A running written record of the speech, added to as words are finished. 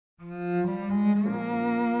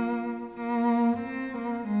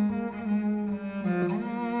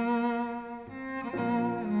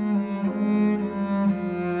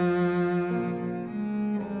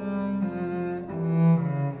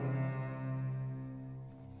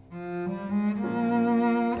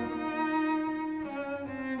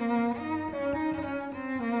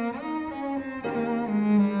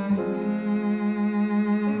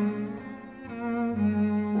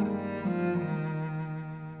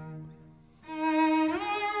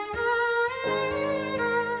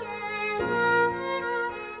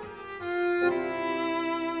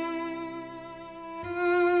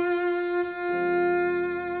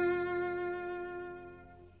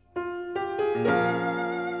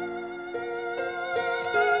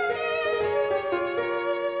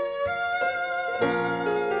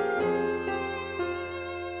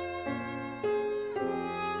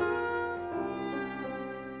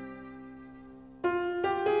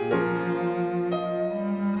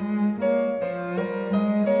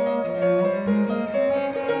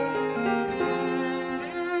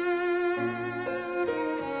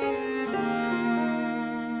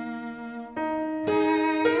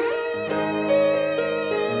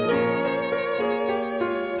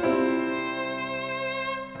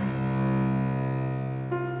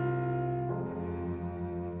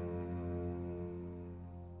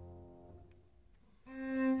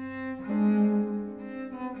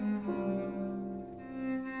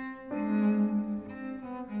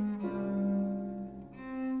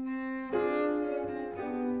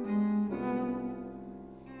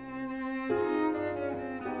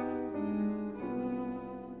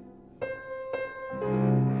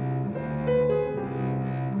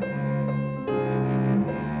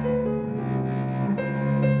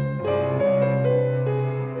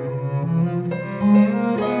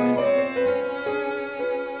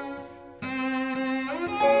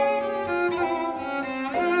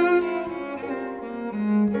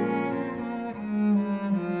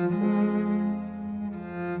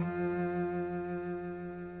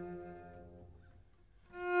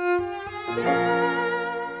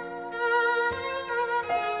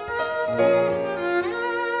Thank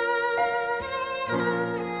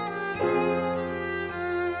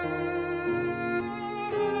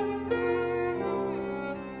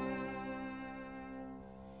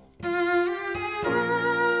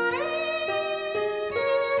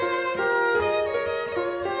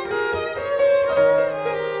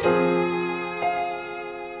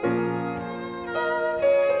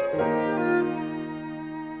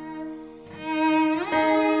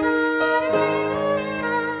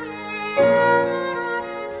you.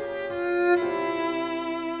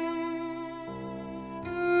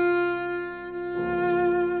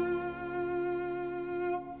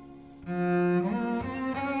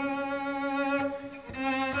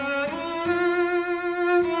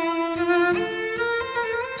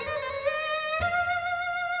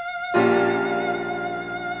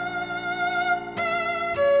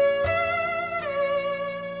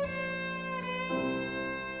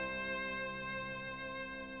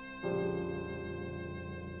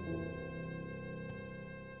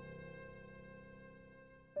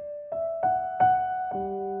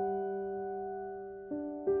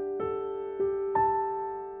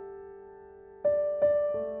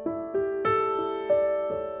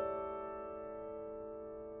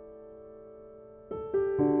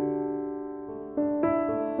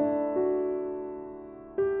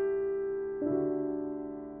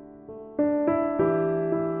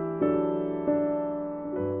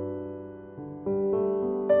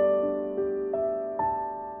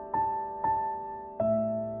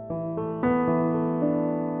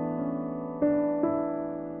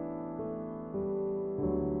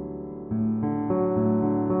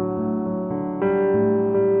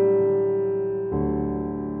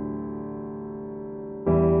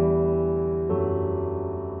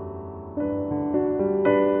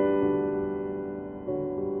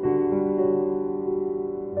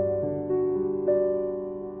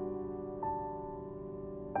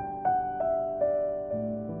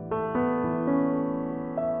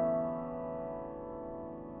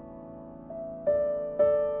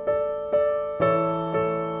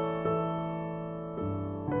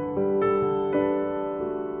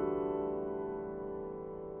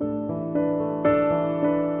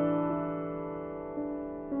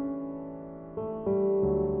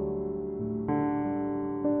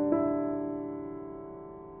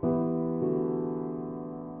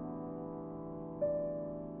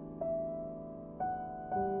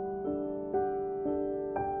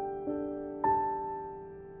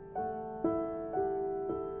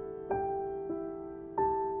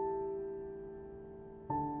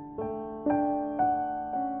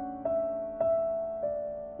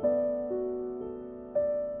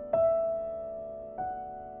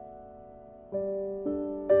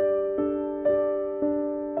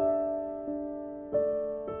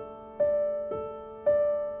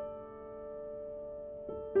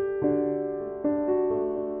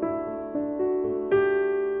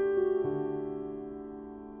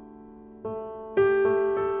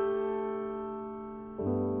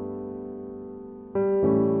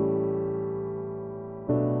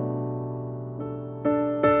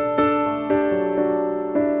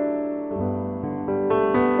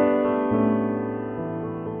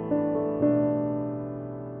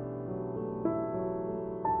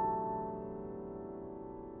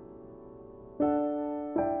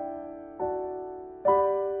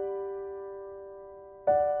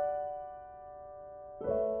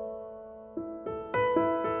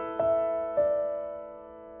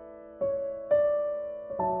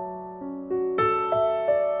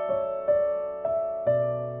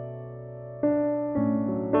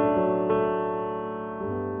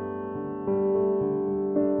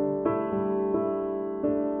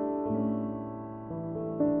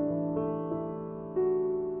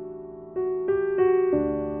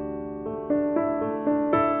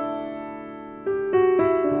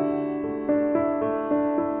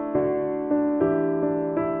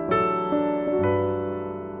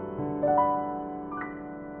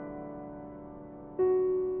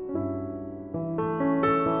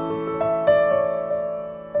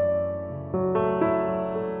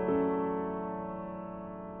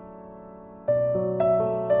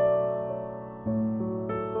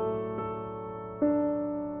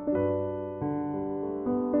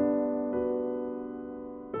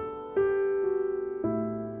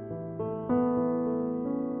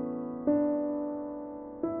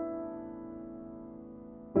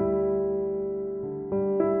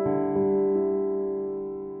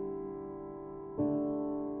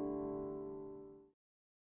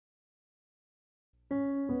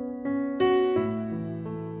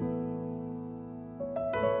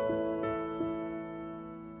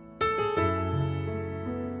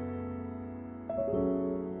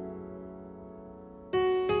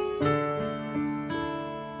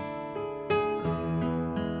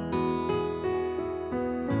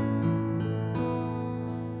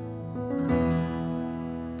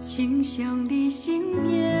 清香的生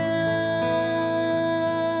命，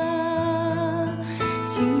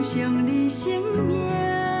清香的生命，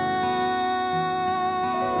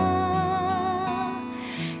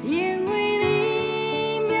因为你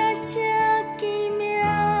名这奇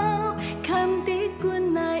妙，堪得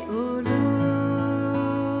阮来学咯。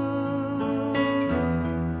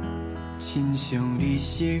亲像你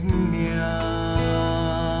生命，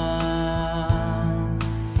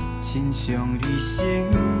亲像你生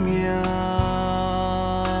命，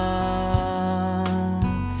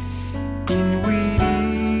因为你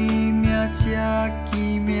名这奇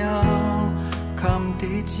妙，堪得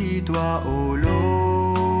一大学路。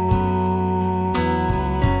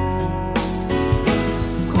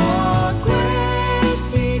跨过时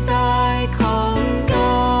代空间，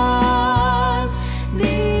你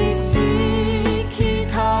是起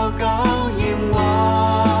头到永远，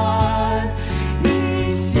你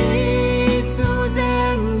是自然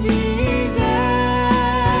之然，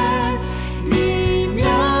你名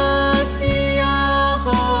是耶和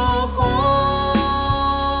华，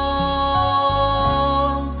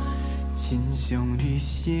亲像你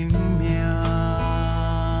生命，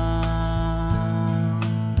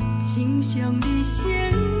清香的生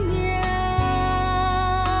命，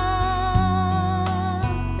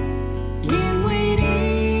因为你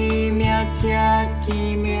名这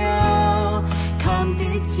奇妙，堪得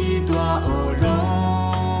一大学路。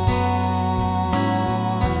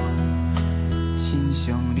亲像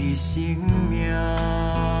你生命，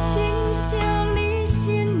清香的生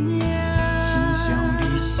命，亲像你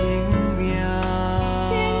生命，清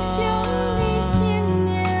香的生命，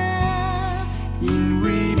因为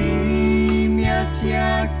你名这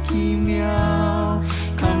奇妙，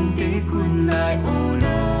堪得阮来学路。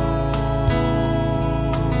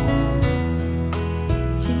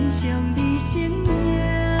清香的生命，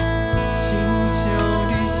亲像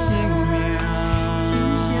你生命，清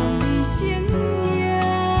香的生命，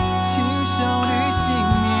亲像你生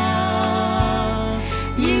命，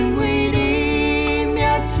因为你名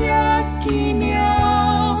这奇妙，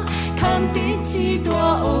堪得一大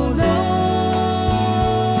学路。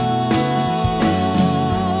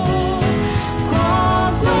跨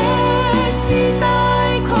过时代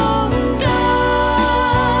空间，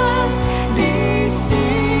你是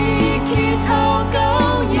起头到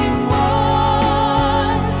永远，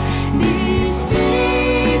你是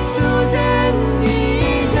自然之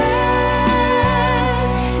然，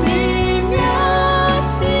你名是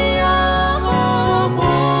耶和华。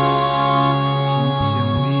亲像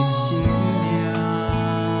你生命，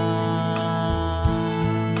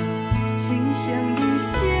清香的生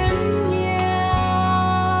命，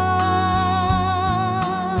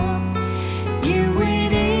因为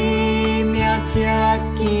你名这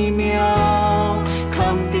奇妙，堪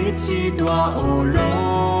得一大学路。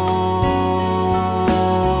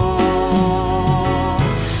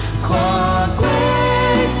跨过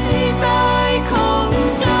时代空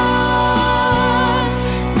间，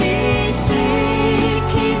你是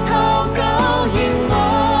起头到永远，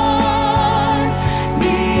你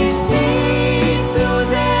是自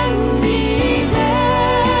然之然，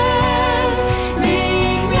你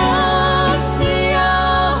名是耶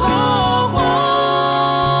和华。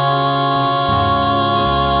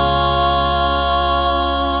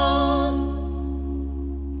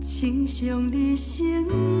清香的生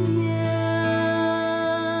命，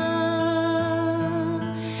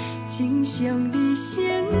清香的生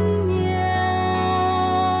命，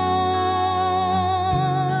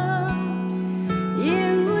因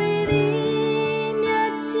为你名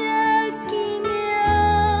这奇妙，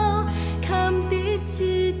堪得一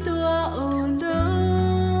大学路。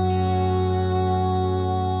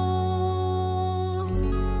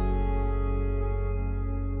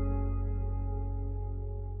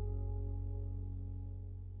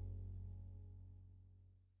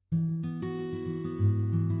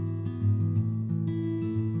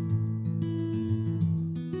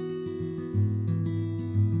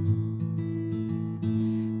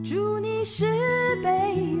主你是卑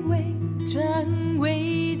微，转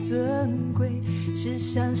为尊贵，世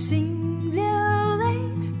上心流泪，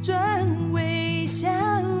转为笑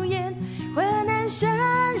颜。患难生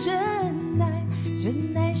忍耐，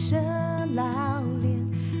忍耐生老练，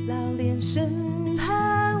老练生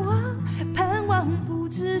盼望，盼望不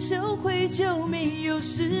知羞愧，就没有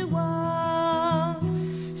失望。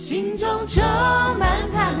心中充满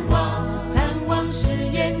盼望，盼望使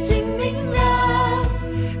眼睛明亮。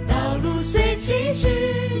道路虽崎岖，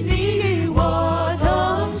你与我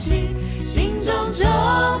同行。心中充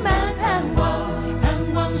满盼望，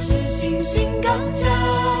盼望使信心刚强。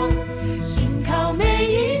信靠每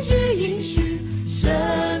一句应许，生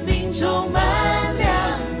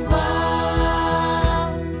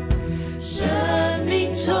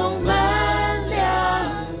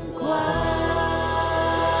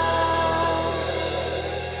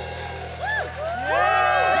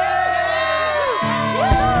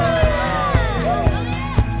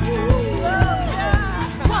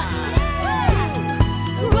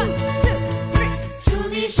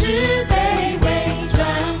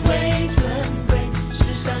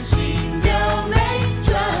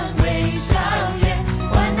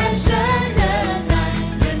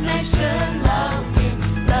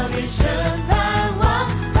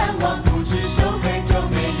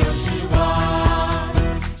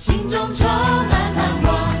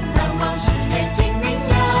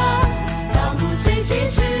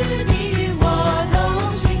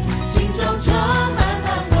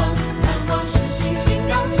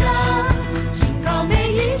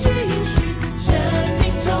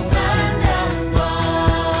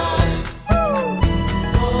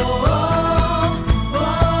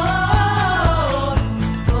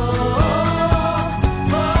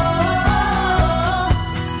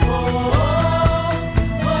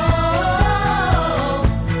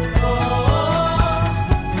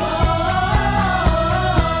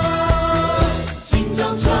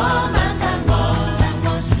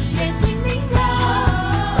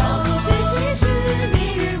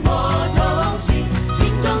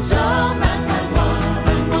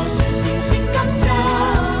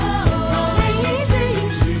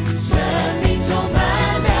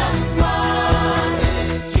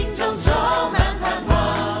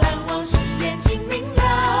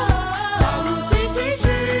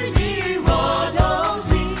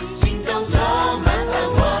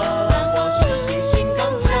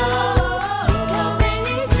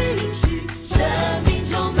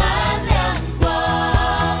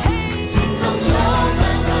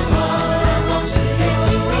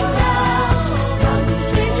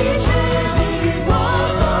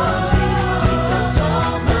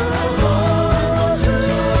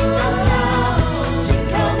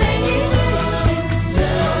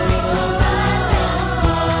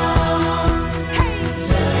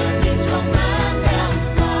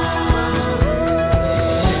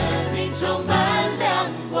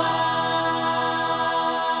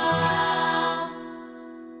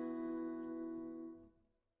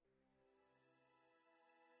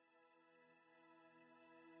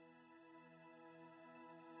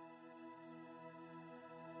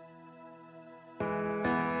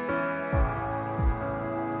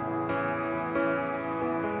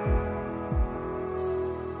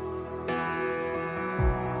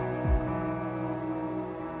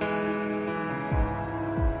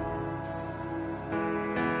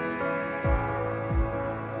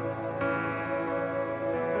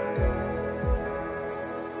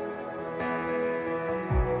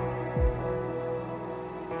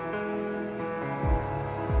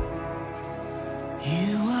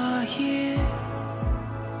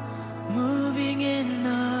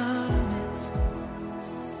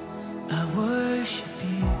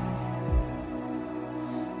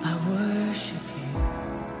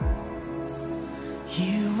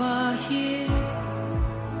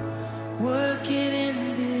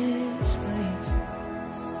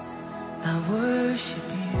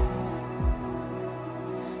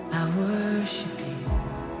I worship you.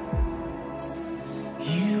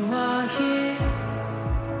 You are here,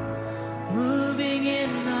 moving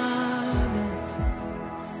in our midst.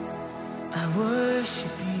 I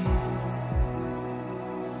worship you.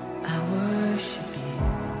 I worship you.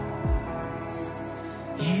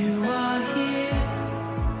 You are here,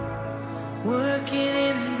 working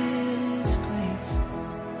in this place.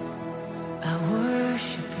 I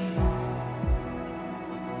worship you.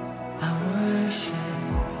 I worship you.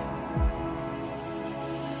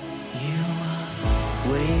 You are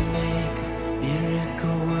waymaker,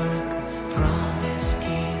 miracle worker, promise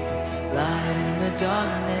keeper, light in the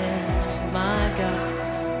darkness. My God,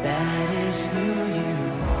 that is who you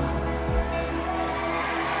are.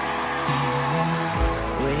 You are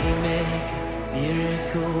waymaker,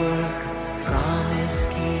 miracle worker, promise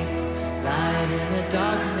keeper, light in the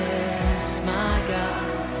darkness. My God,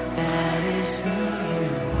 that is who you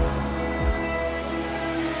are.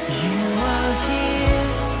 You are here,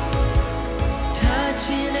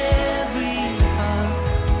 touching every heart.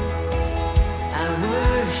 I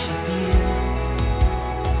worship you.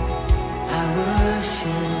 I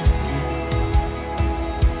worship you.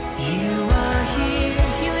 You are here,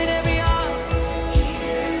 healing every heart.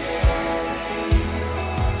 Healing every heart.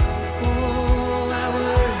 Oh, I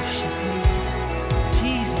worship you,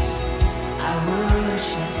 Jesus. I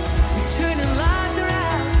worship. You're turning lives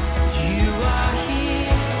around. You are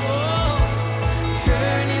here, oh,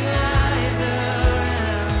 turning lives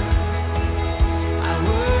around. I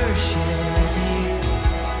worship you.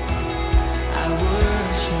 I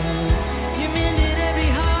worship. You're mending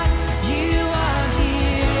every heart. You are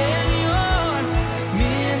here, and you're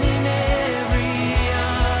mending every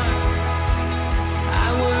heart. I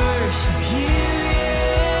worship you,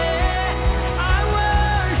 yeah. I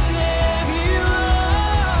worship you,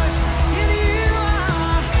 Lord. And you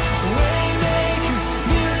are waymaker,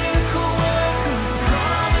 miracle worker,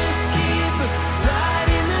 promise keeper, light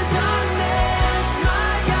in the darkness.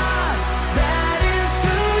 My God, that is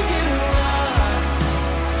who you are.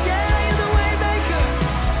 Yeah, you're the waymaker,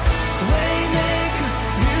 waymaker,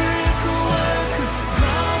 miracle worker,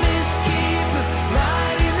 promise keeper,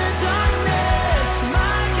 light in the darkness.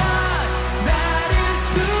 My God, that is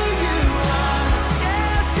who you are.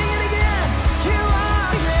 Yeah, sing it again. You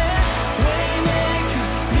are, yeah, waymaker,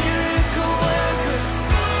 miracle worker,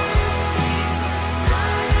 promise keeper,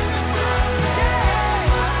 light in the darkness.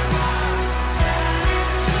 My God, that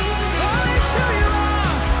is who you are. Oh, it's who you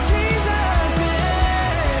are, Jesus,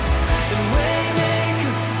 yeah. And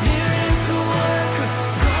waymaker, miracle worker,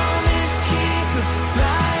 promise keeper,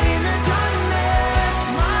 light in the darkness.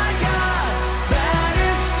 My God, that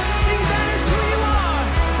is, sing, that is who you are.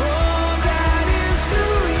 Oh, that is who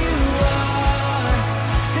you are.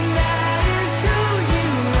 And that is who you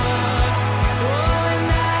are. Oh, and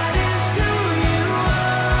that is who you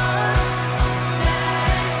are. That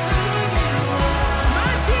is who you are.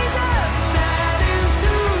 My Jesus, that is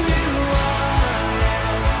who you are.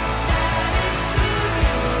 That is who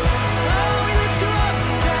you are. Oh, we lift you up.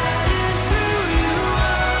 That is who you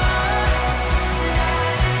are.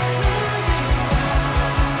 That is who you are.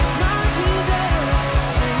 My Jesus.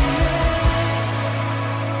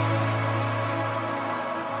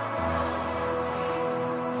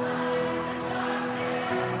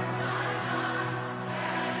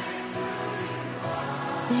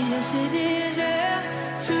 Yes, it is,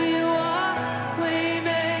 yeah. It's who you are,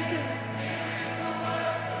 waymaker.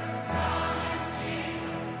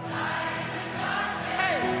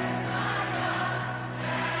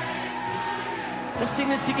 Let's sing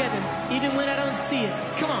this together. Even when I don't see it.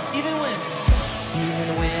 Come on, even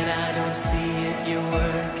when I don't see it, you're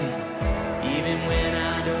working. Even when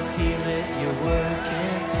I don't feel it, you're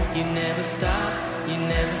working. You never stop working. You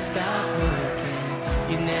never stop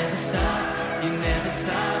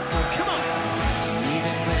working. Come on.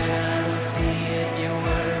 Even when I don't see it, you're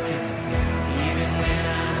working. Even when I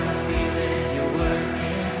don't feel it, you're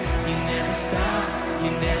working. You never stop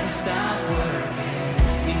working.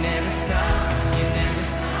 You never stop.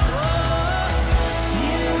 Oh,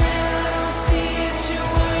 even when I don't see it,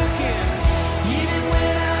 you're working. Even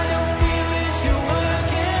when I don't feel it, you're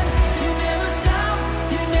working. You never stop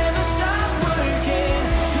working.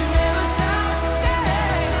 You never stop,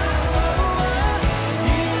 yeah.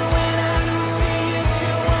 Oh, even when I don't see it,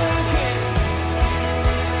 you're working.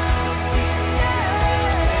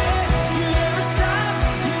 Yeah, you never stop.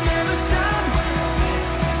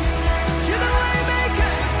 You're the way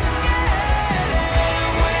maker, yeah.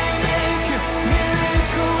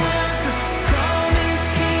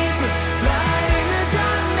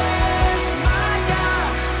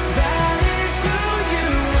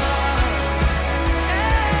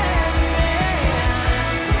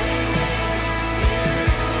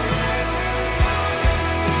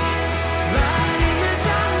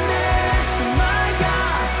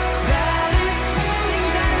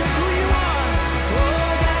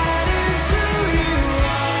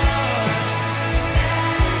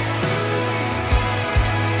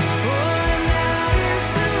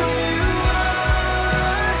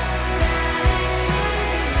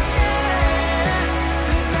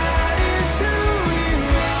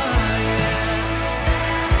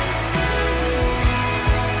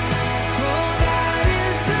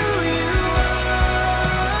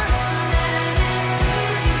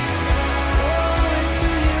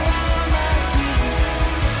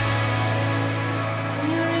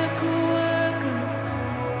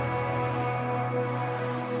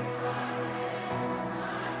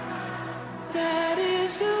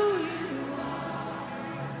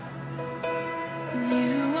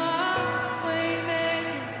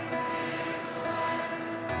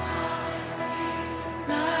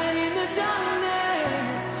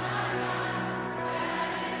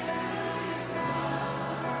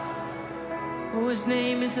 His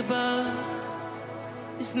name is above.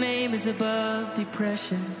 His name is above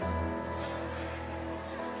depression.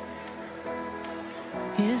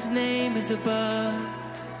 His name is above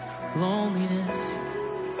loneliness.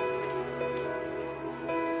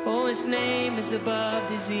 Oh, His name is above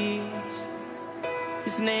disease.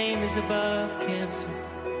 His name is above cancer.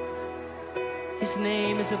 His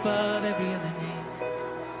name is above every other name.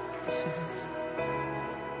 Yes, it is.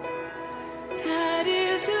 That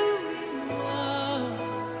is who you are.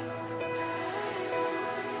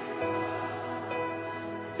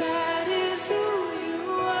 That is who you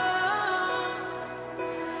are.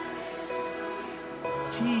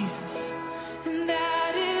 Jesus. And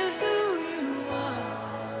that is who you are.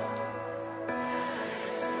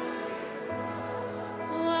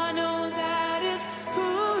 Oh, I know that is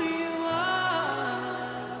who you are.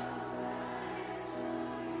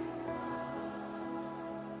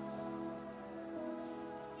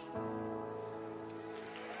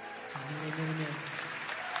 Amen, amen, amen.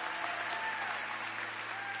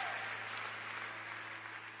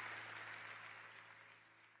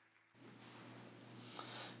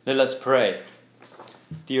 Let us pray.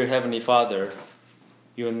 Dear Heavenly Father,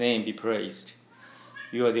 your name be praised.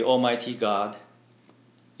 You are the Almighty God.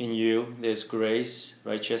 In you there is grace,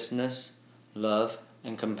 righteousness, love,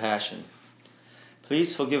 and compassion.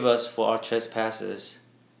 Please forgive us for our trespasses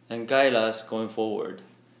and guide us going forward.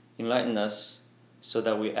 Enlighten us so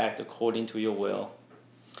that we act according to your will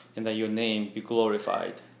and that your name be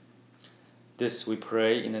glorified. This we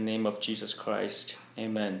pray in the name of Jesus Christ.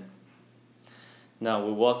 Amen. Now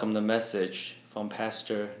we welcome the message from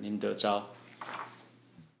Pastor Lin De Zhao.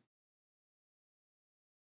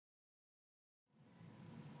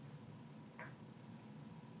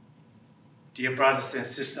 Dear brothers and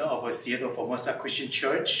sisters of Seattle Formosa Christian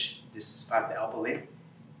Church, this is Pastor Albert.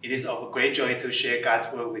 It is of great joy to share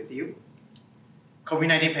God's word with you.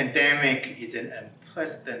 COVID-19 pandemic is an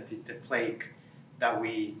unprecedented plague that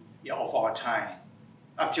of our time.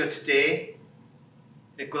 Up till today,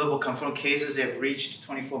 the global confirmed cases have reached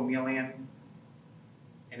 24 million,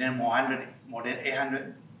 and then more than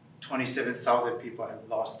 827,000 people have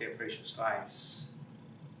lost their precious lives.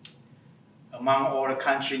 Among all the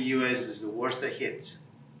countries, U.S. is the worst hit.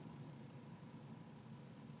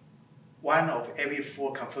 1 of every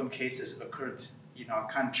 4 confirmed cases occurred in our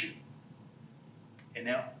country. And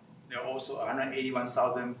there are also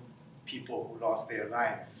 181,000 people who lost their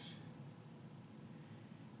life.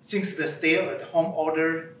 Since the stay-at-home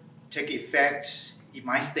order took effect in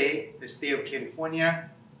my state, the state of California,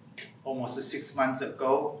 almost 6 months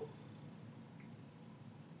ago,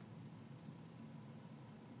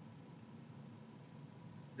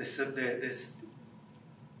 the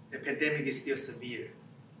pandemic is still severe,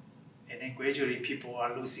 and then gradually people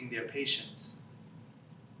are losing their patience.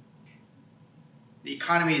 The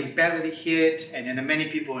economy is badly hit, and then many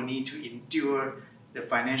people need to endure the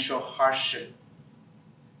financial hardship.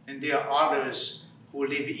 And there are others who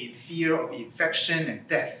live in fear of infection and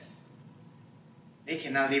death. They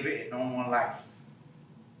cannot live a normal life.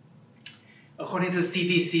 According to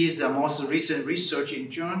CDC's most recent research in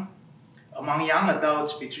June, among young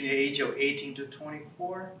adults between the age of 18 to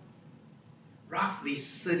 24, roughly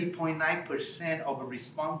 30.9% of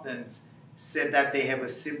respondents said that they have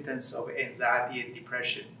symptoms of anxiety and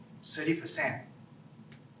depression. 30%.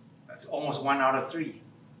 That's almost 1 out of 3.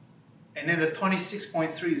 And then the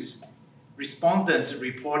 26.3 respondents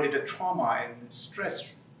reported a trauma and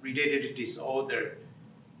stress-related disorder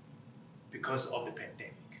because of the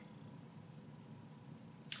pandemic.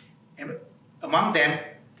 And among them,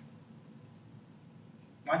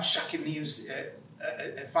 one shocking news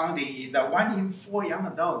finding is that 1 in 4 young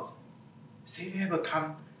adults say they have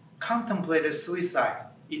contemplated suicide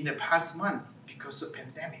in the past month because of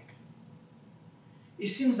pandemic. It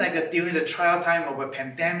seems like during the trial time of a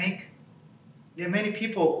pandemic, there are many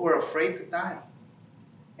people who are afraid to die.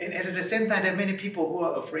 And at the same time, there are many people who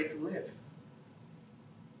are afraid to live.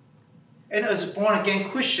 And as born-again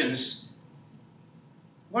Christians,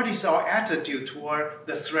 what is our attitude toward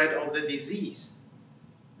the threat of the disease,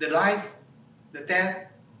 the life, the death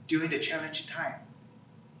during the challenging time?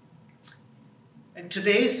 And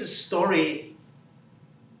today's story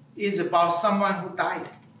is about someone who died.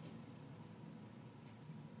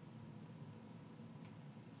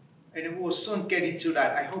 And we'll soon get into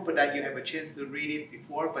that. I hope that you have a chance to read it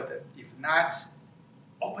before, but if not,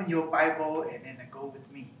 open your Bible and then go with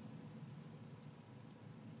me.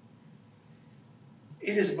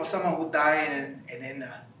 It is about someone who died and then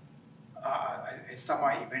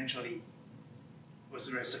someone eventually was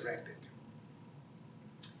resurrected.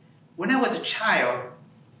 When I was a child,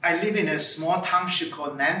 I live in a small township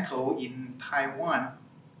called Nantou in Taiwan.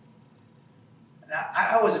 And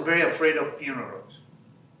I was very afraid of funerals.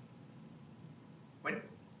 When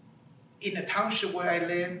in the township where I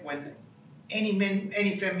live, when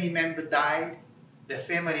any family member died, the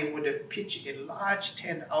family would pitch a large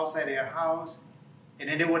tent outside their house, and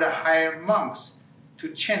then they would hire monks to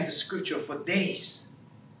chant the scripture for days.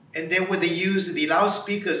 And they would use the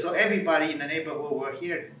loudspeakers so everybody in the neighborhood would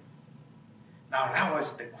hear it. Now that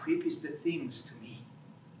was the creepiest things to me.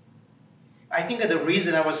 I think that the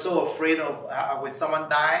reason I was so afraid of when someone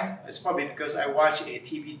died is probably because I watched a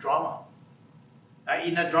TV drama.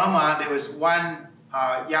 In the drama, there was one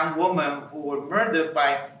young woman who was murdered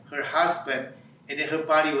by her husband, and then her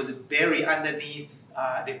body was buried underneath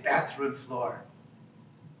the bathroom floor.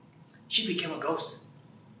 She became a ghost.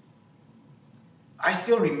 I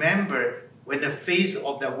still remember when the face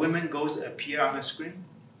of the woman ghost appeared on the screen.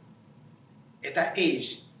 At that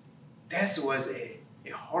age, that was a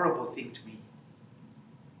horrible thing to me.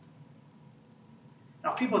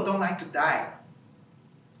 Now, people don't like to die.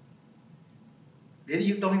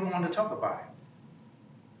 They don't even want to talk about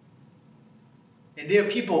it. And there are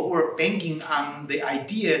people who are banking on the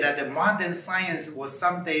idea that the modern science will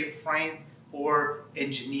someday find or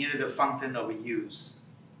engineer the fountain of youth.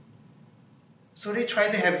 So they try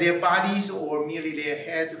to have their bodies or merely their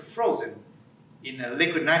heads frozen in a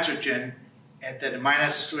liquid nitrogen at the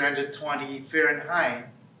minus 320 Fahrenheit,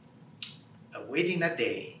 awaiting that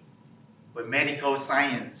day when medical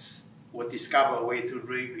science will discover a way to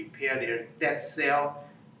repair their dead cell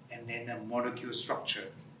and then a molecule structure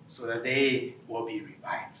so that they will be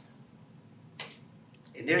revived.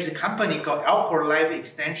 And there's a company called Alcor Life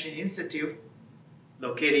Extension Institute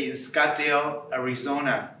located in Scottsdale,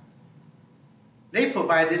 Arizona. They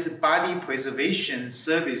provide this body preservation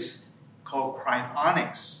service called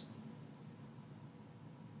cryonics.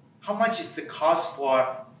 How much is the cost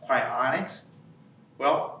for cryonics?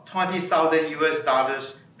 Well, $20,000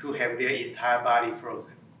 US to have their entire body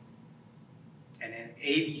frozen. And then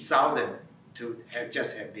 $80,000 to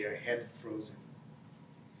just have their head frozen.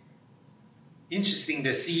 Interesting, the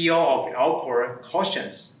CEO of Alcor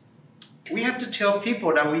cautions, we have to tell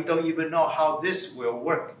people that we don't even know how this will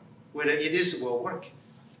work, whether it will work.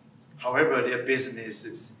 However, their business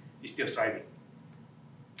is still thriving.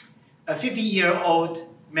 A 50-year-old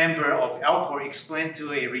member of Alcor explained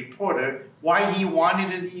to a reporter why he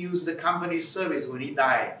wanted to use the company's service when he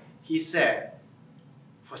died. He said,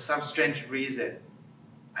 for some strange reason,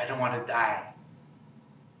 I don't want to die.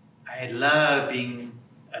 I love being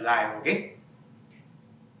alive, okay?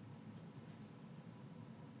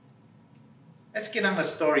 Let's get on the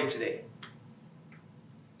story today.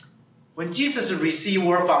 When Jesus received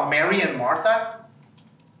word from Mary and Martha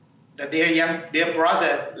that their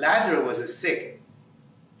brother Lazarus was sick,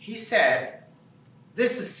 he said,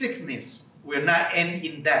 this sickness will not end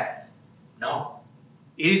in death. No,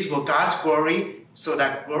 it is for God's glory, so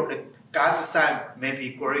that God's Son may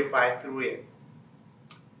be glorified through it.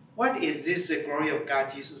 What is this glory of God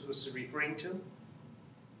Jesus was referring to?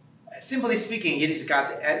 Simply speaking, it is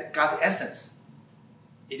God's essence.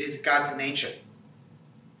 It is God's nature.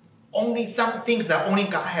 Only some things that only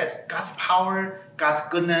God has. God's power, God's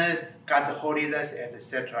goodness, God's holiness,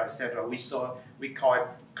 etc., etc. We call it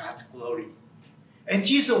God's glory. And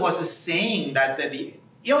Jesus was saying that the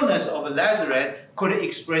illness of Lazarus could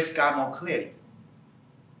express God more clearly.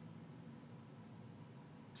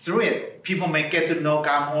 Through it, people may get to know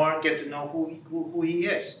God more, get to know who He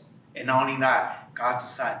is. And not only that, God's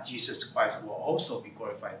Son, Jesus Christ, will also be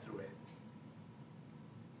glorified through it.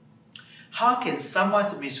 How can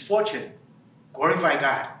someone's misfortune glorify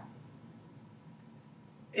God?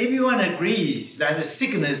 Everyone agrees that the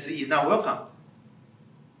sickness is not welcome.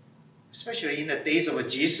 Especially in the days of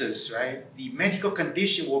Jesus, right? The medical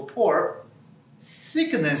condition were poor.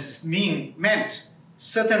 Sickness meant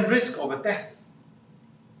certain risk of death.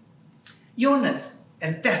 Illness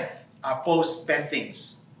and death are both bad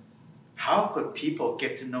things. How could people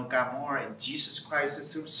get to know God more and Jesus Christ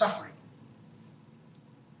through suffering?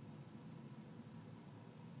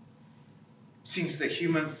 Since the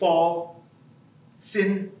human fall,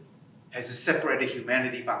 sin has separated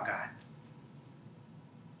humanity from God.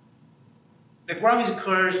 The ground is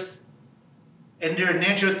cursed, and there are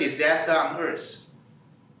natural disasters on earth.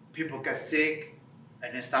 People get sick,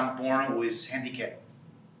 and then some born with handicap.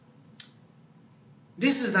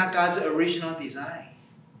 This is not God's original design.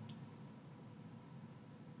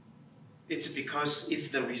 It's because it's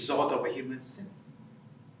the result of a human sin.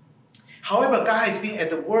 However, God has been at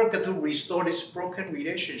the work to restore this broken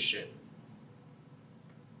relationship.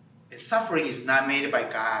 And suffering is not made by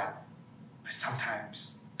God, but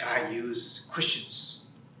sometimes God uses Christians,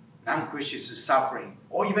 non-Christians' suffering,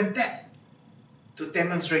 or even death to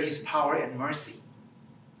demonstrate his power and mercy.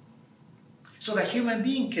 So that human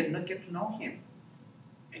being can get to know him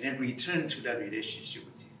and then return to that relationship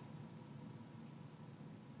with him.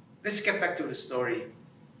 Let's get back to the story.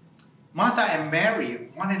 Martha and Mary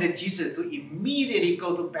wanted Jesus to immediately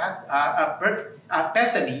go to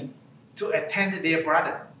Bethany to attend their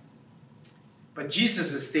brother. But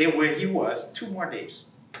Jesus stayed where he was 2 more days.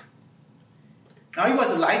 Now it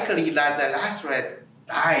was likely that Lazarus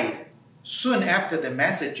died soon after the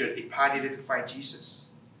messenger departed to find Jesus.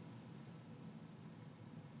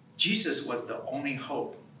 Jesus was the only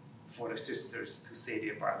hope for the sisters to save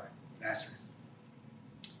their brother, Lazarus.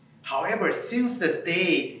 However, since the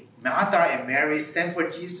day Martha and Mary sent for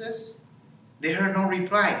Jesus, they heard no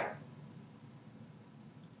reply.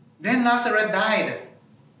 Then Lazarus died.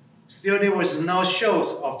 Still, there was no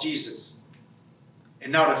shows of Jesus.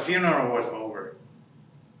 And now the funeral was over.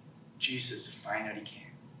 Jesus finally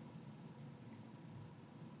came.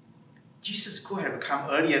 Jesus could have come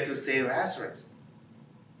earlier to save Lazarus.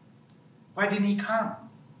 Why didn't he come?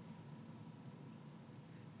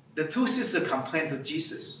 The 2 sisters complained to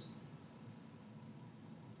Jesus.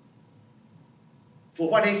 For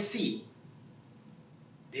what they see,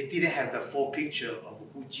 they didn't have the full picture of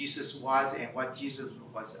who Jesus was and what Jesus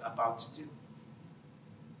was about to do.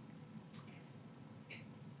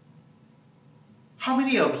 How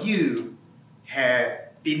many of you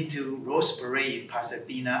have been to Rose Parade in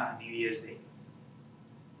Pasadena on New Year's Day?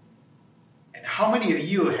 And how many of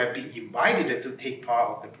you have been invited to take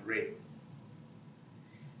part of the parade?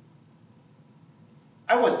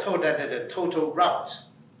 I was told that the total route,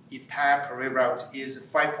 entire parade route, is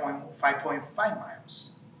 5.5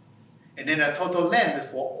 miles. And then the total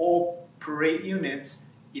length for all parade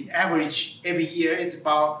units, in average, every year, is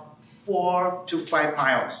about 4 to 5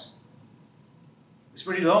 miles. It's a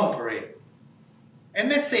pretty long parade. And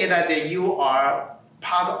let's say that you are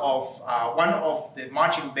part of one of the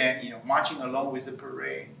marching band, marching along with the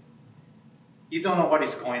parade. You don't know what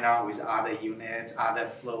is going on with other units, other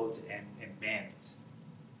floats, and bands.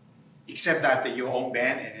 Except that your own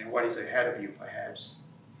band and what is ahead of you, perhaps.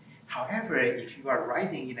 However, if you are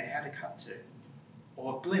riding in a helicopter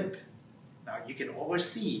or a blimp, now you can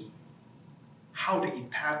oversee how the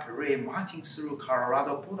entire parade marching through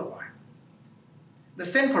Colorado Boulevard. The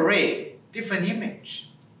same parade, different image.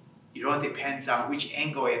 It all depends on which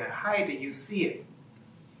angle and height you see it.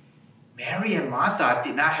 Mary and Martha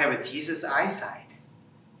did not have Jesus' eyesight.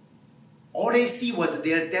 All they see was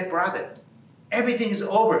their dead brother. Everything is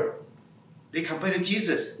over. They compared to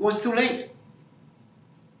Jesus. It was too late.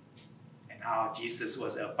 And now Jesus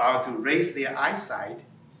was about to raise their eyesight.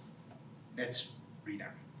 Let's read on.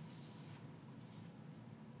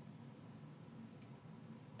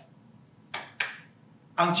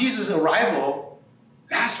 On Jesus' arrival,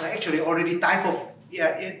 Lazarus actually already died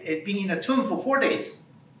it being in the tomb for 4 days.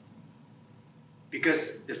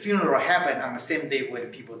 Because the funeral happened on the same day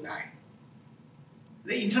when people died.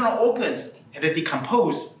 The internal organs had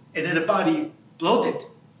decomposed and then the body bloated.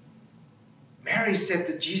 Mary said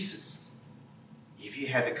to Jesus, if you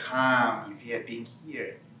had come, if you had been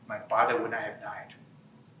here, my brother would not have died.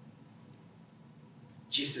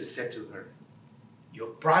 Jesus said to her, your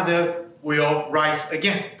brother will rise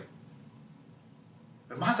again.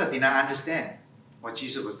 But Martha did not understand what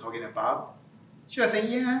Jesus was talking about. She was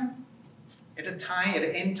saying, yeah, at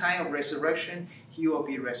the end time of resurrection, he will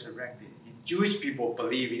be resurrected. Jewish people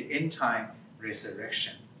believe in end time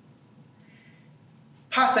resurrection.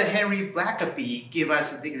 Pastor Henry Blackaby gave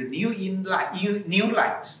us the new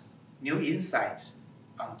insight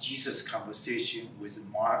on Jesus' conversation with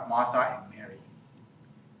Martha and Mary.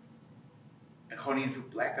 According to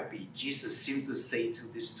Blackaby, Jesus seemed to say to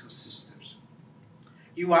these 2 sisters,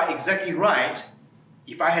 you are exactly right.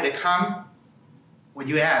 If I had come when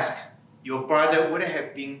you asked, your brother would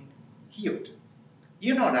have been healed.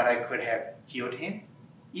 You know that I could have healed him.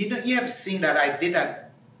 You have seen that I did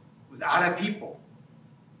that with other people.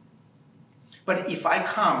 But if I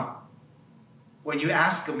come when you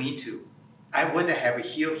ask me to, I would have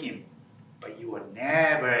healed him. But you will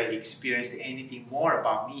never experience anything more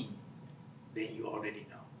about me than you already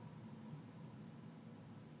know.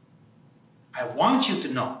 I want you to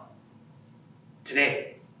know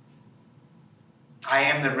today, I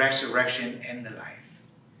am the resurrection and the life.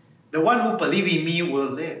 The one who believes in me will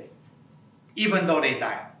live, even though they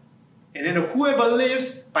die. And then whoever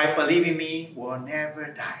lives by believing me will never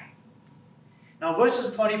die. Now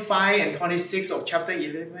verses 25 and 26 of chapter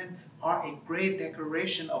 11 are a great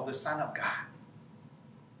declaration of the Son of God.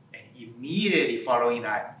 And immediately following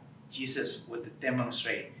that, Jesus would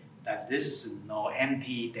demonstrate that this is no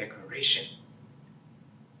empty declaration.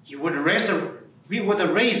 He would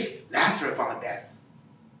raise Lazarus from death.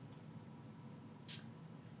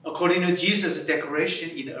 According to Jesus' declaration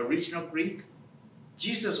in the original Greek,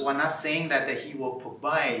 Jesus was not saying that he will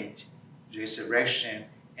provide resurrection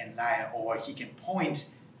and life, or he can point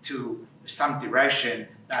to some direction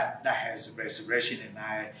that has resurrection and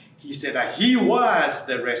life. He said that he was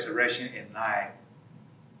the resurrection and life.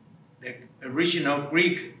 The original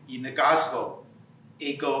Greek in the gospel,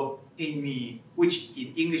 ego eimi, which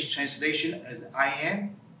in English translation as I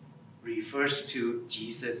am, refers to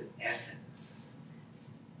Jesus' essence.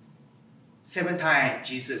 7 times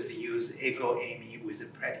Jesus used ego eimi with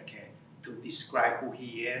a predicate to describe who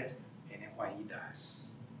he is and what he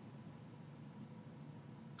does.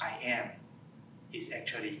 I am is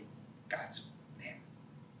actually God's name.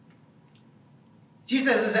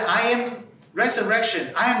 Jesus says, I am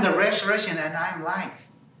resurrection. I am the resurrection and I am life.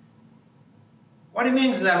 What it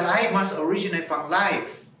means is that life must originate from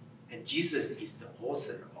life. And Jesus is the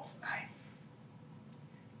author of life.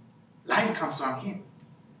 Life comes from him.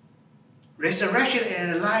 Resurrection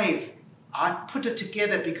and life are put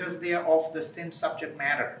together because they are of the same subject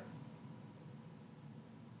matter.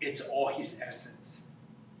 It's all his essence.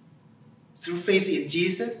 Through faith in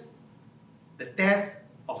Jesus, the death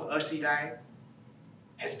of earthly life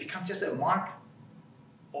has become just a mark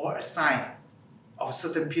or a sign of a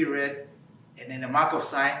certain period, and then a mark of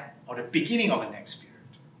sign or the beginning of the next period.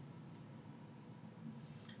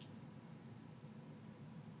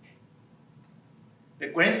 The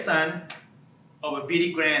grandson of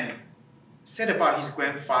Billy Graham said about his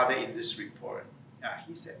grandfather in this report.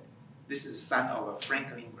 He said, this is the son of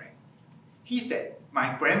Franklin Graham. He said,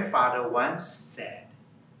 my grandfather once said,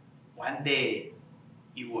 one day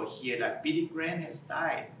you will hear that Billy Graham has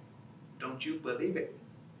died. Don't you believe it?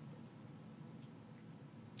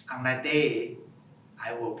 On that day,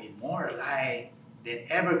 I will be more alive than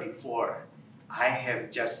ever before. I have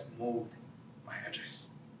just moved my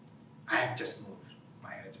address. I have just moved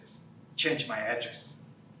my address. Changed my address.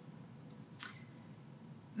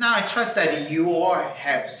 Now I trust that you all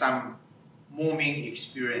have some moving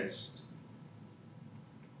experience.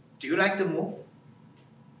 Do you like to move?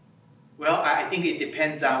 Well, I think it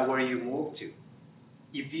depends on where you move to.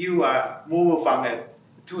 If you are moving from a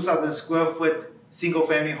 2,000 square foot single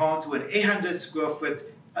family home to an 800 square foot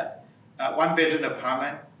one bedroom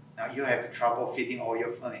apartment, now you have trouble fitting all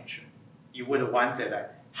your furniture. You would wonder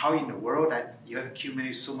that how in the world that you have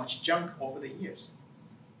accumulated so much junk over the years.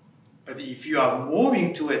 But if you are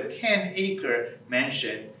moving to a 10-acre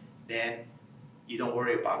mansion, then you don't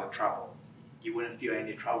worry about the trouble. You wouldn't feel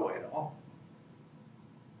any trouble at all.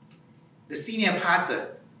 The senior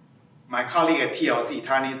pastor, my colleague at TLC,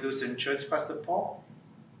 Taiwanese Lutheran Church, Pastor Paul,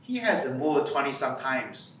 he has moved 20-some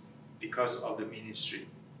times because of the ministry.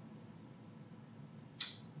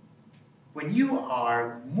 When you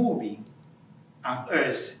are moving on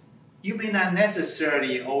earth, you may not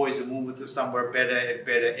necessarily always move to somewhere better and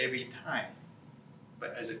better every time.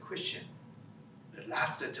 But as a Christian, the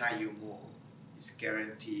last time you move is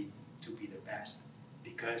guaranteed to be the best,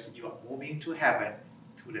 because you are moving to heaven,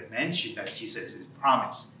 to the mansion that Jesus has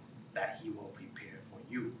promised that he will prepare for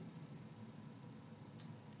you.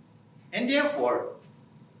 And therefore,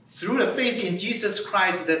 through the faith in Jesus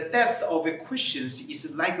Christ, the death of a Christian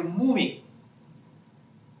is like moving.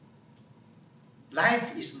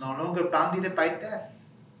 Life is no longer bounded by death.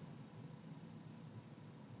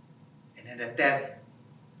 And then the death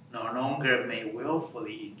no longer may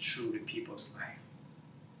willfully intrude people's life.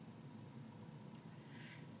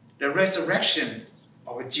 The resurrection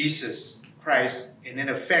of Jesus Christ and then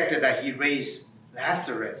the fact that he raised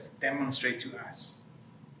Lazarus demonstrate to us,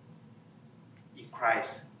 in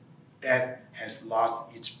Christ, death has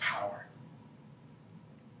lost its power.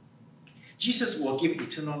 Jesus will give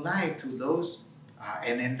eternal life to those,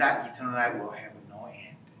 and then that eternal life will have no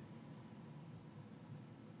end.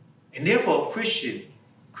 And therefore, a Christian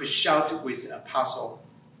could shout with Apostle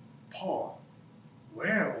Paul,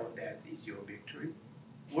 where, O death, is your victory?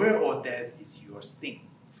 Where, O death, is your sting?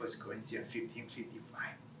 1 Corinthians 15:55.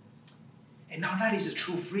 And now that is a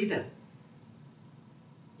true freedom.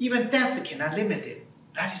 Even death cannot limit it.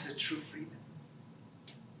 That is the true freedom.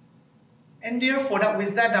 And therefore, that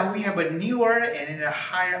with that we have a newer and a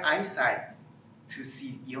higher eyesight to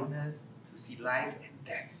see illness, to see life and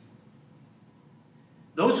death.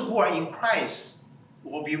 Those who are in Christ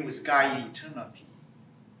will be with God in eternity.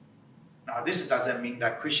 Now, this doesn't mean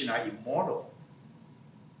that Christians are immortal.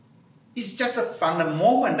 It's just from the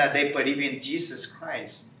moment that they believe in Jesus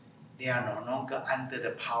Christ, they are no longer under the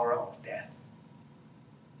power of death.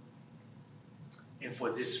 And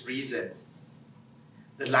for this reason,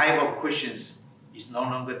 the life of Christians is no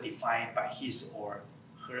longer defined by his or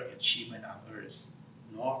her achievement on earth,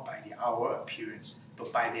 nor by the outward appearance,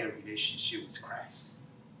 but by their relationship with Christ.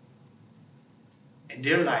 And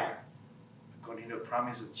their life, according to the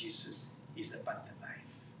promise of Jesus, is abundant life.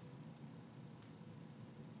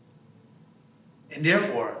 And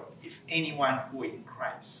therefore, if anyone who is in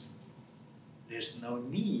Christ, there's no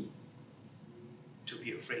need to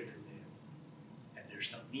be afraid to live, and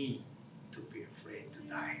there's no need to be afraid to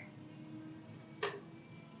die.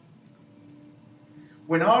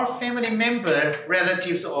 When our family member,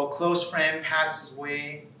 relatives, or close friend passes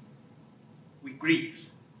away, we grieve.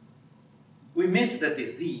 We miss the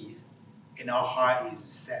disease, and our heart is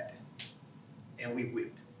sad, and we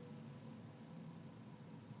weep.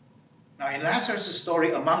 Now, in Lazarus'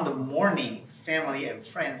 story, among the mourning family and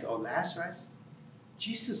friends of Lazarus,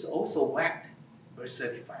 Jesus also wept, verse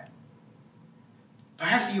 35.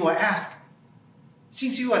 Perhaps you will ask,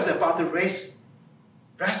 since he was about to raise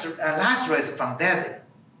Lazarus from death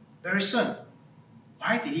very soon,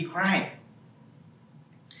 why did he cry?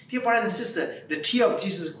 Dear brothers and sisters, the tear of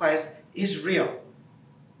Jesus Christ is real.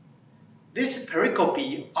 This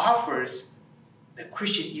pericope offers the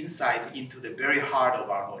Christian insight into the very heart of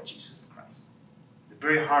our Lord Jesus Christ. The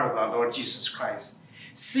very heart of our Lord Jesus Christ.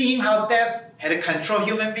 Seeing how death had controlled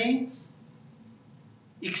human beings,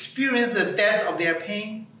 experienced the death of their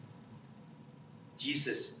pain,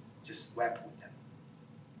 Jesus just wept with them.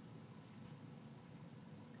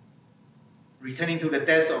 Returning to the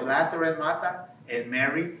deaths of Lazarus, Martha, and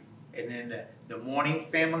Mary, and then the mourning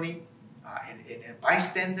family, and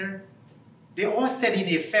bystander, they all said in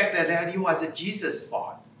effect that it was Jesus'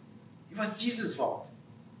 fault. It was Jesus' fault.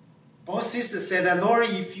 Both sisters said, Lord,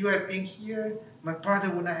 if you had been here, my brother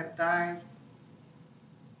would not have died.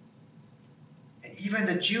 And even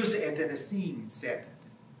the Jews at the scene said,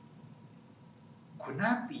 could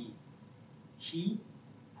not be he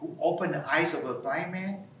who opened the eyes of a blind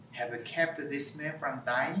man have kept this man from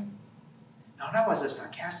dying? Now that was a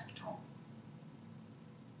sarcastic tone.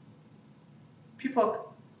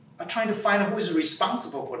 People are trying to find who is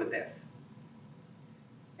responsible for the death.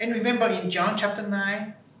 And remember in John chapter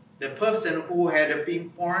 9, the person who had been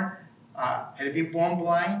born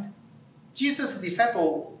blind, Jesus'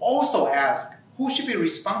 disciple also asked who should be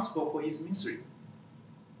responsible for his misery.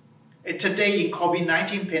 And today in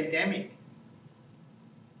COVID-19 pandemic,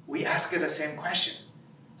 we ask the same question.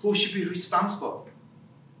 Who should be responsible?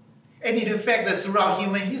 And in fact, throughout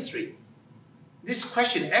human history, this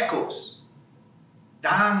question echoes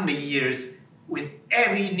down the years with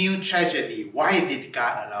every new tragedy. Why did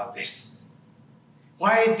God allow this?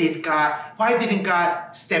 Why didn't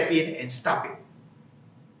God step in and stop it?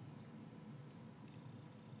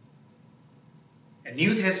 A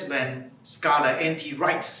New Testament scholar N.T.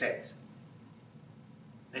 Wright said,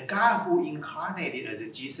 the God who incarnated as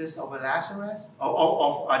Jesus of Lazarus,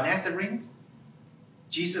 of Nazareth,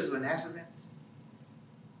 Jesus of Nazareth,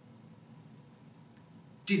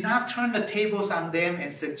 did not turn the tables on them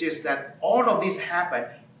and suggest that all of this happened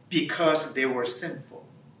because they were sinful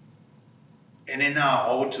and they now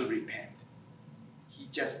all to repent. He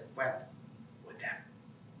just wept with them.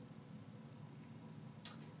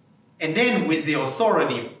 And then with the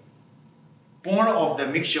authority born of the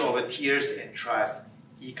mixture of tears and trust,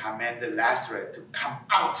 he commanded Lazarus to come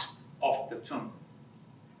out of the tomb.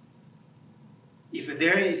 If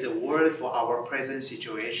there is a word for our present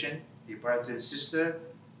situation, dear brothers and sisters,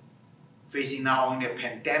 facing not only a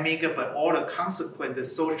pandemic, but all the consequent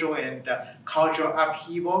social and cultural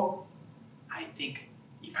upheaval, I think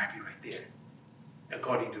it might be right there,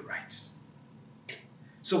 according to Wright.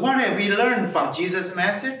 So what have we learned from Jesus'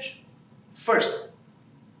 message? First,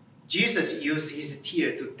 Jesus used his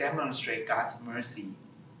tear to demonstrate God's mercy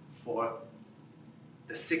for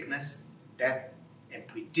the sickness, death, and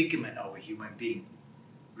predicament of a human being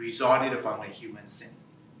resulted from a human sin.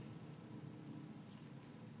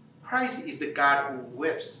 Christ is the God who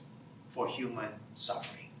weeps for human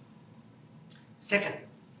suffering. Second,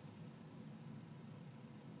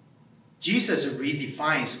 Jesus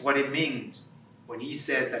redefines what it means when he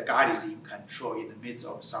says that God is in control in the midst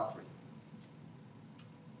of suffering.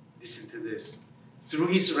 Listen to this. Through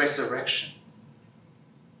his resurrection,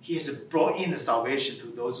 he has brought in the salvation to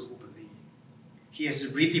those who believe. He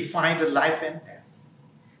has redefined the life and death.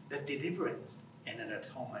 The deliverance and an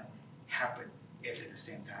atonement happen at the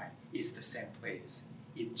same time. It's the same place.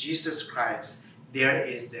 In Jesus Christ, there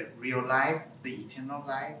is the real life, the eternal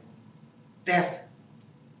life. Death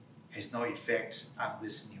has no effect on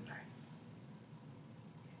this new life.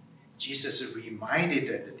 Jesus reminded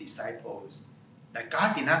the disciples that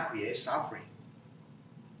God did not create suffering,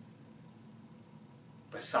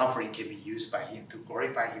 But suffering can be used by him to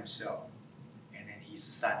glorify himself, and then his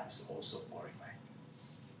Son is also glorified.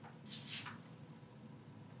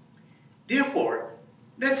 Therefore,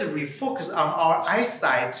 let's refocus on our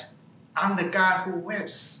eyesight on the God who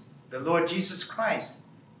weeps, the Lord Jesus Christ.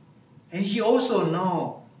 And he also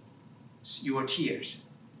knows your tears.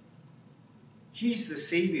 He is the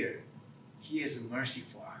Savior. He is mercy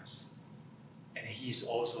for us. And he is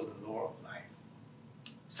also the Lord of life.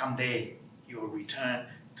 Someday, he will return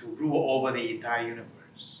to rule over the entire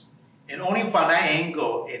universe. And only from that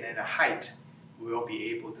angle and at a height, we will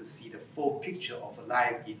be able to see the full picture of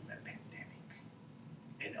life in the pandemic.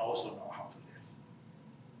 And also know how to live.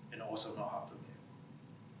 And also know how to live.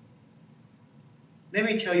 Let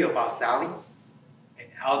me tell you about Sally, an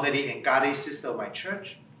elderly and godly sister of my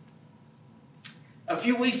church. A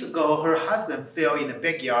few weeks ago, her husband fell in the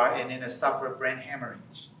backyard and then suffered brain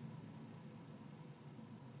hemorrhage.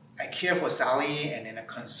 I care for Sally and then a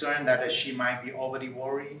concern that she might be overly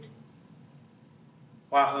worried.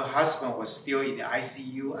 While her husband was still in the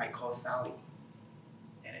ICU, I called Sally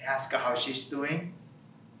and asked her how she's doing.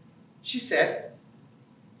 She said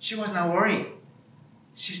she was not worried.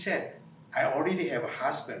 She said, I already have a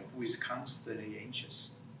husband who is constantly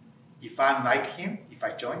anxious. If I'm like him, if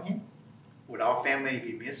I join him, would our family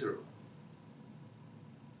be miserable?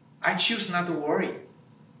 I choose not to worry.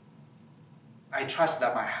 I trust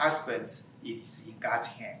that my husband is in God's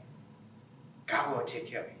hand. God will take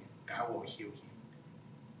care of him. God will heal him.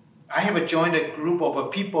 I have joined a group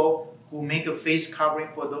of people who make a face covering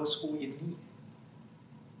for those who in need.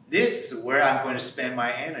 This is where I'm going to spend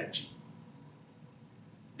my energy.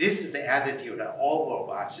 This is the attitude that all of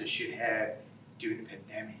us should have during the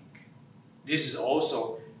pandemic. This is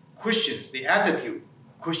also Christians, the attitude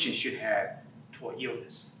Christians should have toward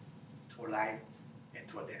illness, toward life, and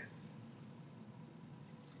toward death.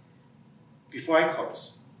 Before I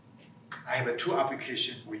close, I have 2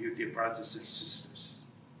 applications for you, dear brothers and sisters.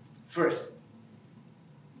 First,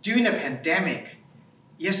 during the pandemic,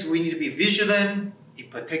 yes, we need to be vigilant in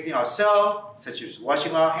protecting ourselves, such as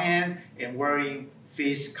washing our hands and wearing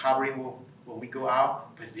face covering when we go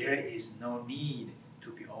out, but there is no need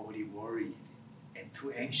to be overly worried and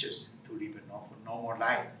too anxious to live a normal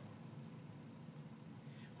life.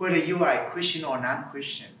 Whether you are a Christian or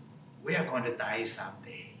non-Christian, we are going to die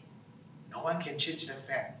someday. No one can change the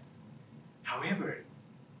fact. However,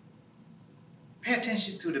 pay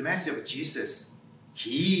attention to the message of Jesus.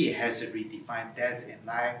 He has redefined death and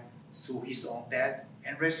life through his own death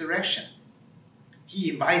and resurrection.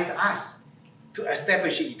 He invites us to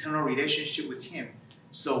establish an eternal relationship with him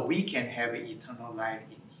so we can have an eternal life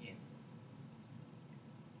in him.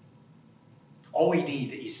 All we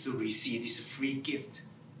need is to receive this free gift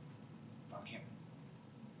from him.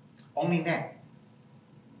 Only then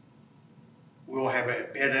we will have a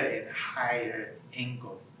better and higher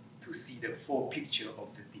angle to see the full picture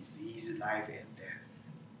of the disease, life, and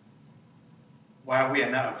death. While we are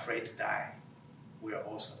not afraid to die, we are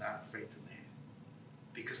also not afraid to live.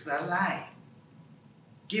 Because the life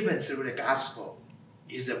given through the gospel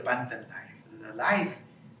is abundant life. The life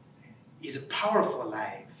is a powerful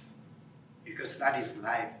life because that is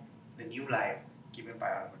life, the new life given by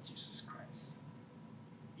our Lord Jesus Christ.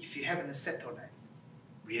 If you haven't settled that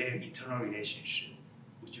eternal relationship,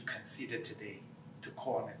 would you consider today to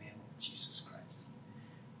call on the name of Jesus Christ?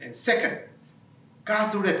 And second, God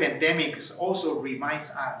through the pandemic also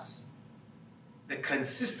reminds us the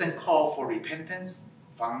consistent call for repentance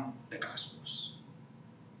from the Gospels.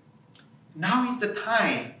 Now is the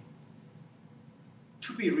time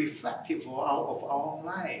to be reflective of our own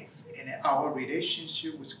life and our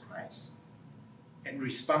relationship with Christ and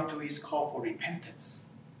respond to his call for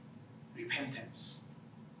repentance. Repentance.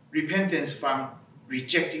 Repentance from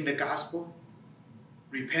rejecting the gospel.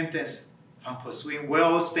 Repentance from pursuing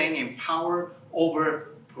wealth, fame, and power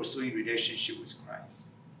over pursuing relationship with Christ.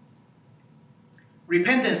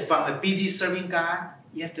 Repentance from the busy serving God,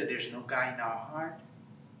 yet there's no God in our heart.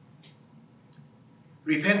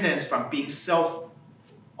 Repentance from being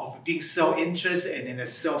self-interested and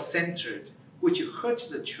self-centered, which hurts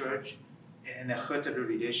the church and hurts the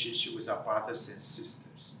relationship with our brothers and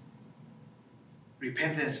sisters.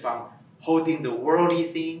 Repentance from holding the worldly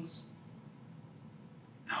things.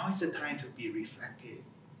 Now is the time to be reflective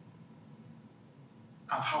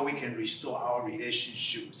on how we can restore our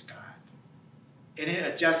relationship with God and then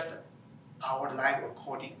adjust our life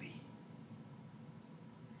accordingly.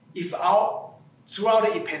 If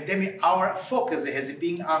throughout the pandemic, our focus has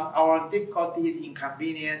been on our difficulties,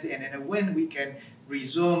 inconvenience, and then when we can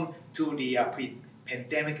resume to the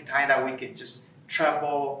pre-pandemic time that we can just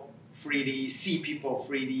travel freely, see people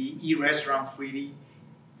freely, eat restaurant freely,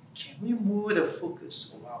 can we move the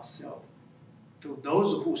focus of ourselves to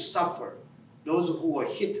those who suffer, those who were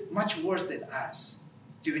hit much worse than us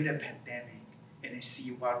during the pandemic, and then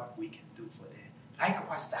see what we can do for them? Like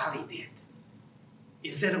what Sally did.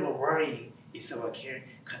 Instead of worrying, instead of caring,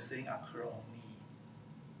 considering her own need.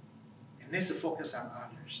 And let's focus on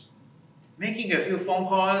others. Making a few phone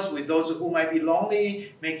calls with those who might be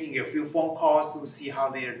lonely, making a few phone calls to see how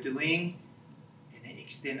they are doing, and then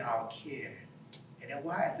extend our care. And then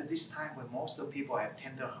why at this time when most of people have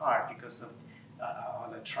tender heart because of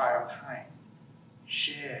the trial time,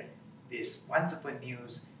 share this wonderful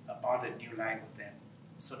news about the new life of them,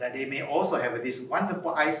 so that they may also have this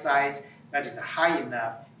wonderful eyesight that is high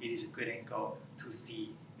enough, it is a good angle to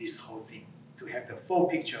see this whole thing, to have the full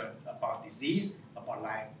picture about disease, about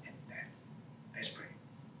life and death. Let's pray.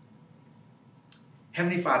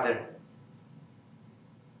 Heavenly Father,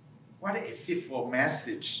 what a faithful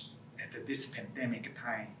message at this pandemic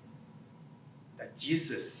time, that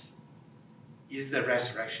Jesus is the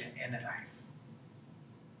resurrection and the life.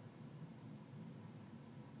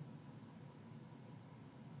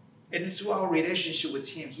 And through our relationship with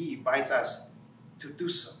Him, He invites us to do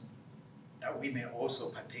so, that we may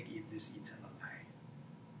also partake in this eternal life.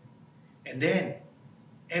 And then,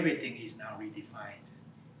 everything is now redefined.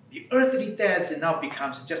 The earthly death now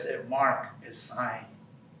becomes just a mark, a sign.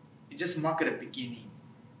 It just marks the beginning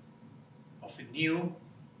of a new,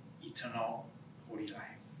 eternal, holy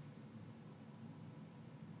life.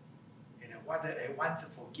 And what a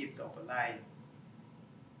wonderful gift of a life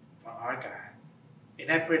from our God. And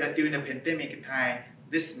I pray that during the pandemic time,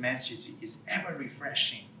 this message is ever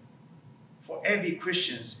refreshing for every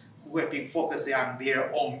Christians who have been focusing on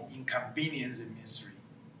their own inconvenience and misery.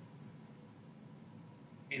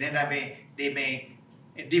 And then they may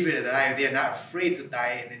live their life. They are not afraid to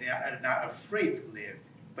die, and they are not afraid to live,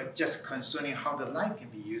 but just concerning how the life can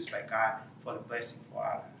be used by God for the blessing for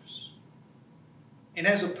others. And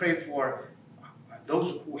I also pray for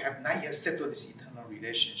those who have not yet settled this eternal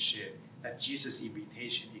relationship, that Jesus'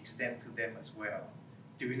 invitation extend to them as well.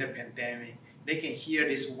 During the pandemic, they can hear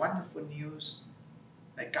this wonderful news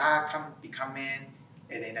that God become man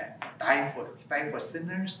and then die for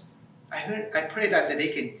sinners. I pray that they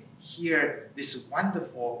can hear this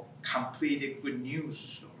wonderful, completed good news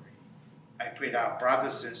story. I pray that our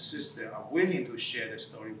brothers and sisters are willing to share the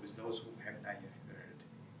story with those who have not yet heard,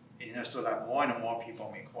 and so that more and more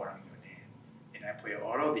people may call on your name. And I pray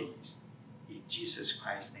all of these in Jesus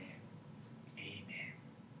Christ's name. Amen.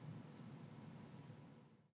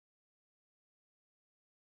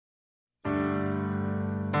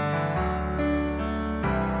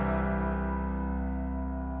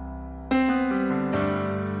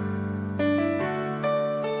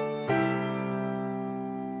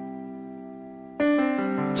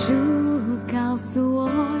主告诉我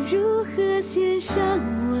如何献上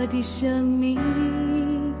我的生命，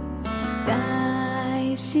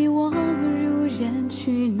带希望入人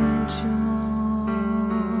群中。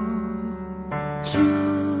主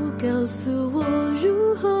告诉我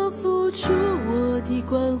如何付出我的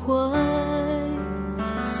关怀，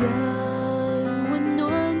将温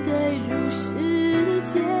暖带入世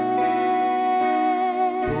界。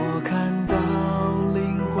我看到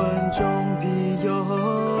灵魂中的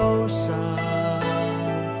忧伤，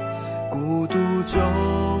孤独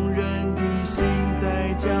中人的心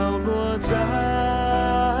在角落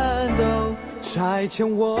战斗。差遣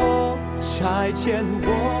我，差遣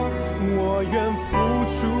我愿付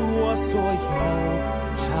出我所有。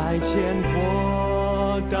差遣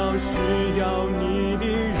我到需要你的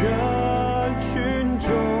人群中。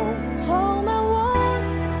充满我，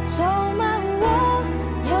充满我，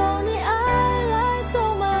有你爱来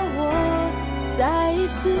充满我，再一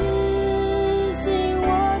次紧握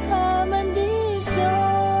他们的手。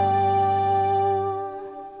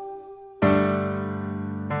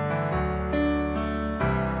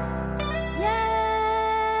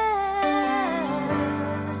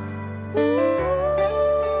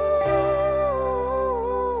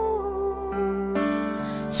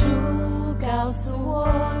主告诉我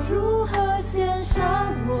如何献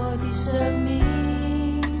上我的生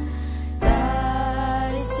命，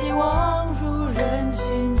带希望入人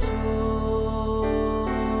群中。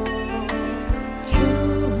主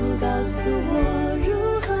告诉我如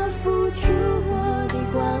何付出我的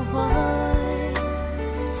关怀，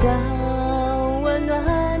将温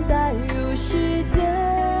暖带入世界。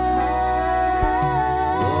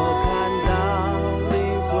我看到灵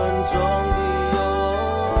魂中的忧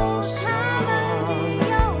伤，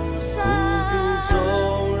孤独中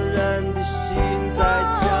人的心在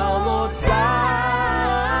角落战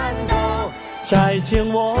斗。差遣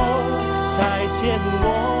我，差遣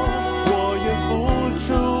我。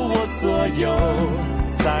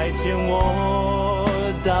前我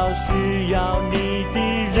到需要你的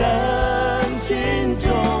人群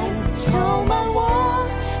中，充满我，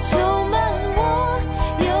充满我，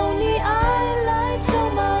有你爱来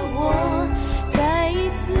充满我，再一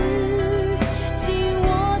次紧握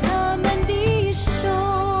他们的手。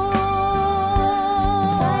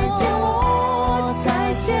再见我，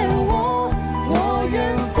再见我，我愿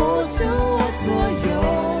付出我所有。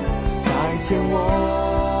再见我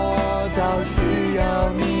到需要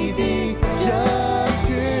你的人群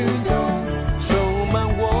中，充满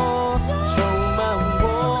我，充满我，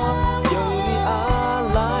有你爱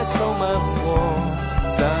来充满我，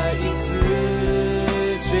再一次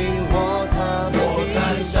紧握他们的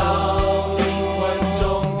手。我看到灵魂中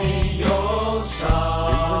的忧伤，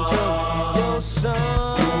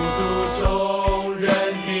孤独中人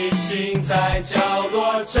的心在角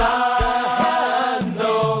落战斗。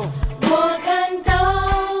我看到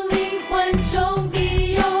灵魂中的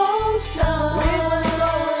忧伤，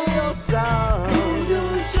孤独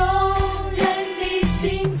中人的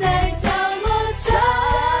心在角落战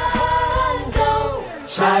斗。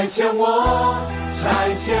差遣我，差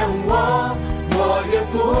遣我，我愿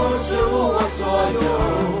付出我所有。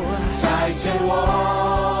差遣我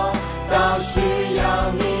到需要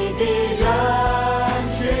你的人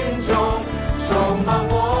群中，充满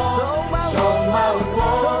我，充满我，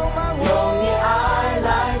有你爱来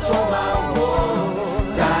充满我，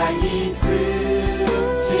再一次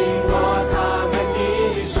紧握他们的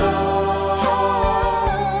手，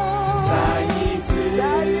再一次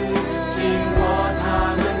紧握他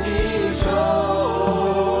们的手，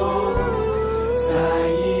再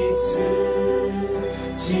一次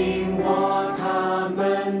紧握他们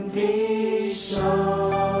的手。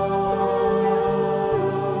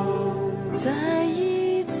再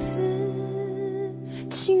一次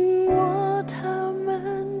紧握他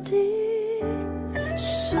们的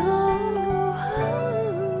手，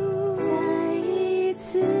再一次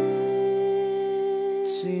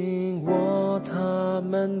紧握他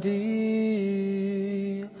们的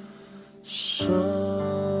手。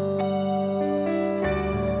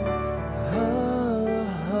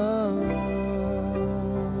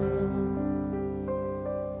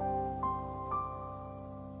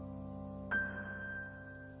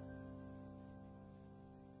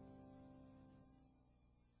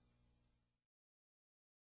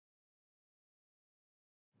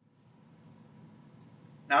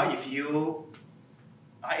Now, if you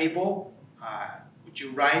are able, would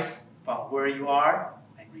you rise from where you are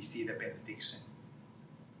and receive the benediction?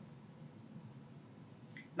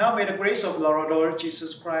 Now, may the grace of our Lord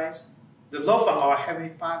Jesus Christ, the love from our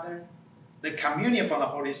Heavenly Father, the communion from the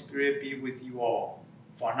Holy Spirit be with you all,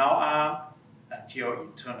 from now on until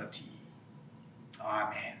eternity.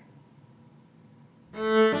 Amen.